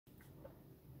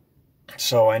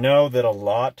So I know that a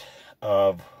lot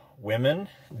of women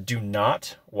do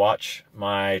not watch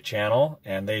my channel,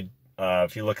 and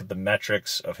if you look at the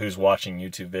metrics of who's watching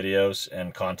YouTube videos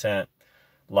and content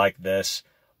like this,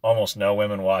 almost no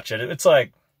women watch it. It's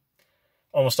like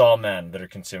almost all men that are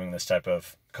consuming this type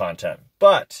of content.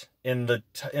 But in the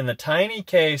tiny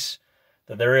case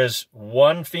that there is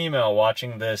one female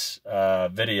watching this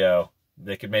video,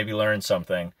 they could maybe learn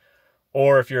something.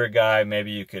 Or if you're a guy,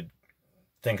 maybe you could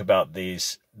think about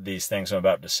these things I'm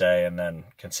about to say and then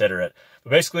consider it.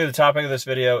 But basically the topic of this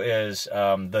video is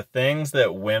the things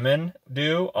that women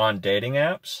do on dating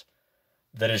apps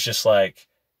that is just like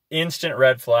instant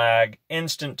red flag,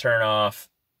 instant turn off,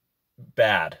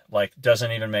 bad. Like,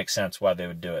 doesn't even make sense why they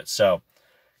would do it. So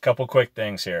a couple quick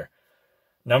things here.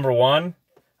 Number one,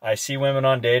 I see women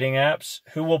on dating apps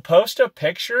who will post a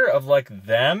picture of like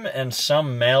them and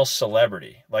some male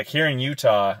celebrity. Like here in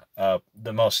Utah,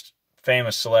 the most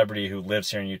famous celebrity who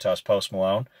lives here in Utah is Post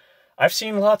Malone. I've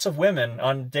seen lots of women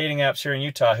on dating apps here in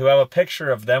Utah who have a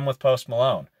picture of them with Post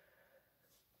Malone.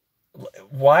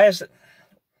 Why is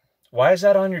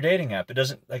that on your dating app?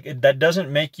 That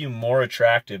doesn't make you more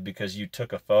attractive because you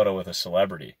took a photo with a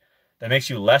celebrity. That makes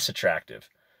you less attractive.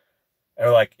 Or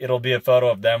like it'll be a photo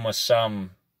of them with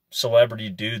some celebrity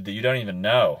dude that you don't even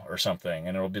know or something,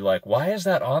 and it'll be like, why is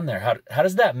that on there? How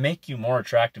does that make you more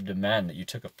attractive to men that you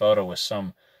took a photo with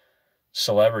some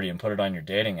celebrity and put it on your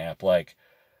dating app? Like,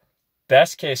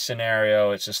 best case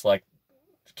scenario, it's just like,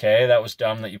 okay, that was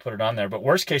dumb that you put it on there. But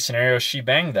worst case scenario, she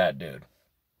banged that dude.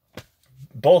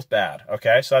 Both bad.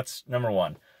 Okay, so that's number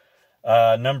one.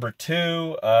 Number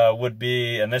two would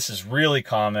be, and this is really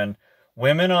common,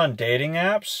 women on dating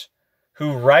apps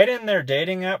who write in their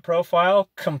dating app profile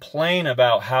complain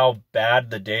about how bad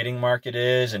the dating market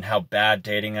is and how bad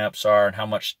dating apps are and how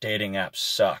much dating apps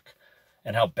suck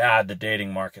and how bad the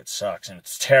dating market sucks and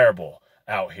it's terrible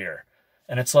out here.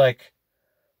 And it's like,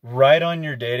 right on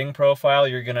your dating profile,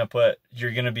 you're going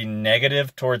to be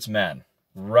negative towards men.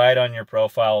 Right on your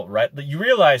profile, right? You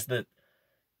realize that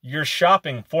you're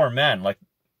shopping for men. Like,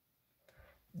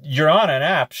 you're on an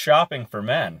app shopping for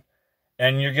men.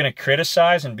 And you're going to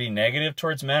criticize and be negative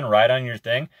towards men right on your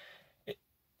thing.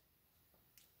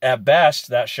 At best,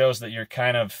 that shows that you're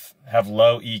kind of have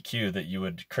low EQ, that you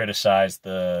would criticize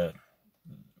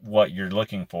what you're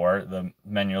looking for, the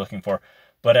men you're looking for.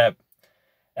 But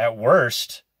at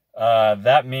worst,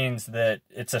 that means that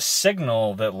it's a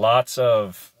signal that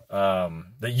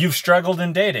that you've struggled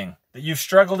in dating,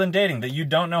 that you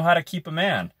don't know how to keep a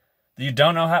man, that you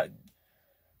don't know how.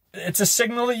 It's a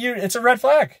signal that it's a red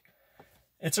flag.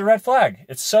 It's a red flag.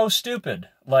 It's so stupid.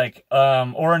 Like,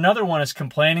 or another one is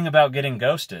complaining about getting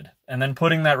ghosted and then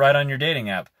putting that right on your dating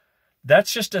app.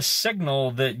 That's just a signal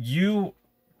that you,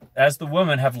 as the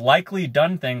woman, have likely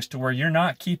done things to where you're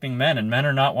not keeping men and men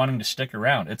are not wanting to stick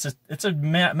around. It's a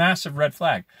massive red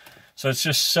flag. So it's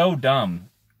just so dumb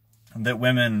that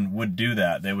women would do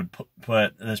that. They would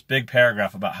put this big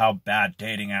paragraph about how bad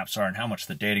dating apps are and how much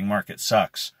the dating market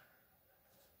sucks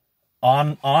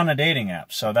on a dating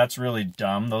app. So that's really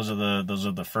dumb. Those are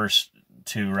the first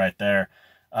two right there.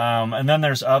 And then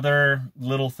there's other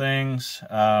little things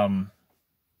that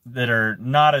are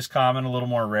not as common, a little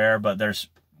more rare, but there's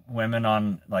women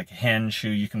on like Hinge who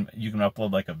you can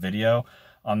upload like a video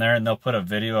on there, and they'll put a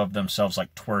video of themselves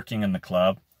like twerking in the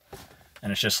club.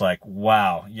 And it's just like,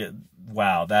 wow,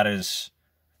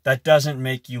 that doesn't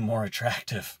make you more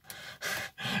attractive.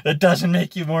 That doesn't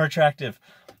make you more attractive.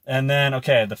 And then,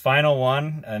 okay, the final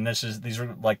one, and these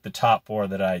are like the top four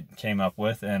that I came up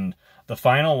with, and the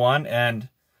final one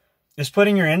is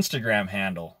putting your Instagram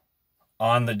handle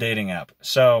on the dating app.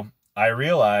 So I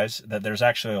realize that there's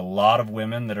actually a lot of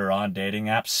women that are on dating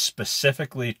apps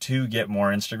specifically to get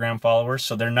more Instagram followers.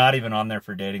 So they're not even on there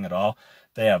for dating at all.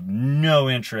 They have no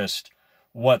interest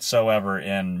whatsoever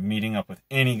in meeting up with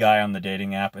any guy on the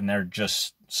dating app, and they're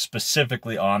just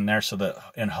specifically on there so that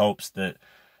in hopes that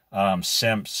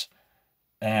simps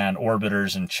and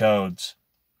orbiters and chodes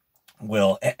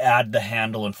will add the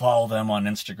handle and follow them on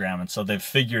Instagram. And so they've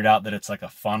figured out that it's like a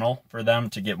funnel for them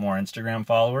to get more Instagram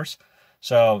followers.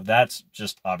 So that's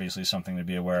just obviously something to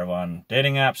be aware of on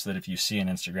dating apps, that if you see an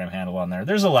Instagram handle on there,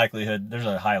 there's a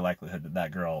high likelihood that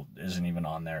that girl isn't even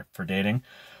on there for dating.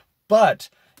 But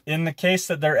in the case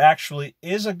that there actually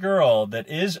is a girl that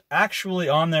is actually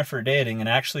on there for dating and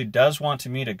actually does want to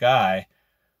meet a guy,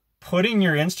 putting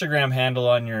your Instagram handle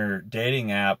on your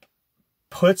dating app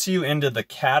puts you into the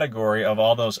category of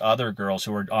all those other girls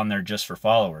who are on there just for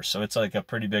followers. So it's like a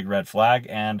pretty big red flag,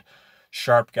 and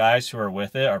sharp guys who are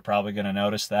with it are probably going to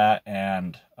notice that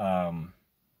and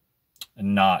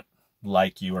not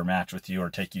like you or match with you or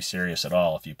take you serious at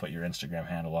all if you put your Instagram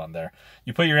handle on there.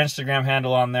 You put your Instagram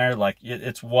handle on there, like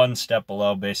it's one step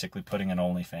below basically putting an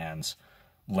OnlyFans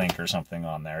link or something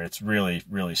on there. It's really,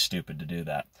 really stupid to do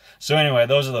that. So anyway,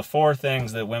 those are the 4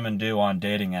 things that women do on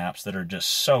dating apps that are just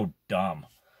so dumb.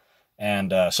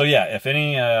 And so yeah, if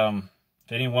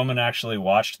any woman actually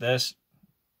watched this,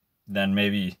 then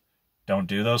maybe don't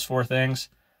do those 4 things.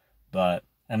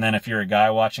 And then if you're a guy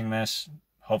watching this,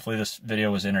 hopefully this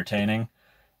video was entertaining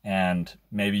and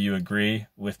maybe you agree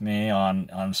with me on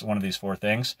one of these 4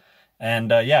 things.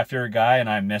 And yeah, if you're a guy and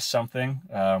I missed something,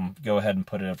 go ahead and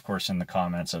put it, of course, in the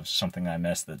comments of something I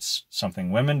missed that's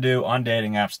something women do on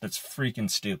dating apps that's freaking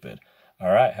stupid.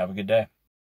 All right, have a good day.